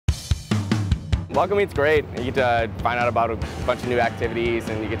Welcome Week's great. You get to find out about a bunch of new activities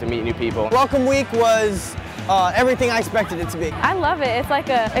and you get to meet new people. Welcome Week was everything I expected it to be. I love it. It's like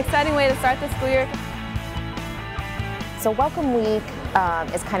an exciting way to start the school year. So Welcome Week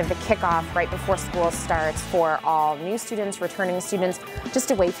is kind of the kickoff right before school starts for all new students, returning students,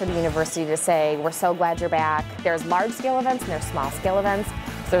 just a way for the university to say, we're so glad you're back. There's large-scale events and there's small-scale events.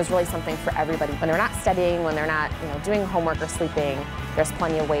 So there's really something for everybody. When they're not studying, when they're not doing homework or sleeping, there's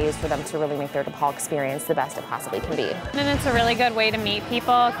plenty of ways for them to really make their DePaul experience the best it possibly can be. And it's a really good way to meet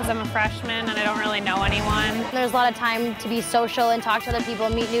people because I'm a freshman and I don't really know anyone. There's a lot of time to be social and talk to other people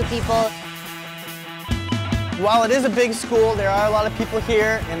and meet new people. While it is a big school, there are a lot of people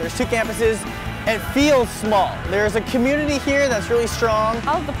here and there's 2 campuses. It feels small. There's a community here that's really strong.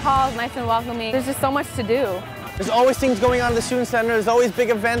 All of DePaul is nice and welcoming. There's just so much to do. There's always things going on in the Student Center. There's always big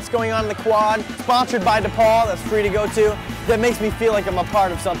events going on in the quad, sponsored by DePaul, that's free to go to. That makes me feel like I'm a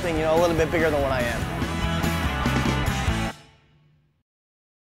part of something, a little bit bigger than what I am.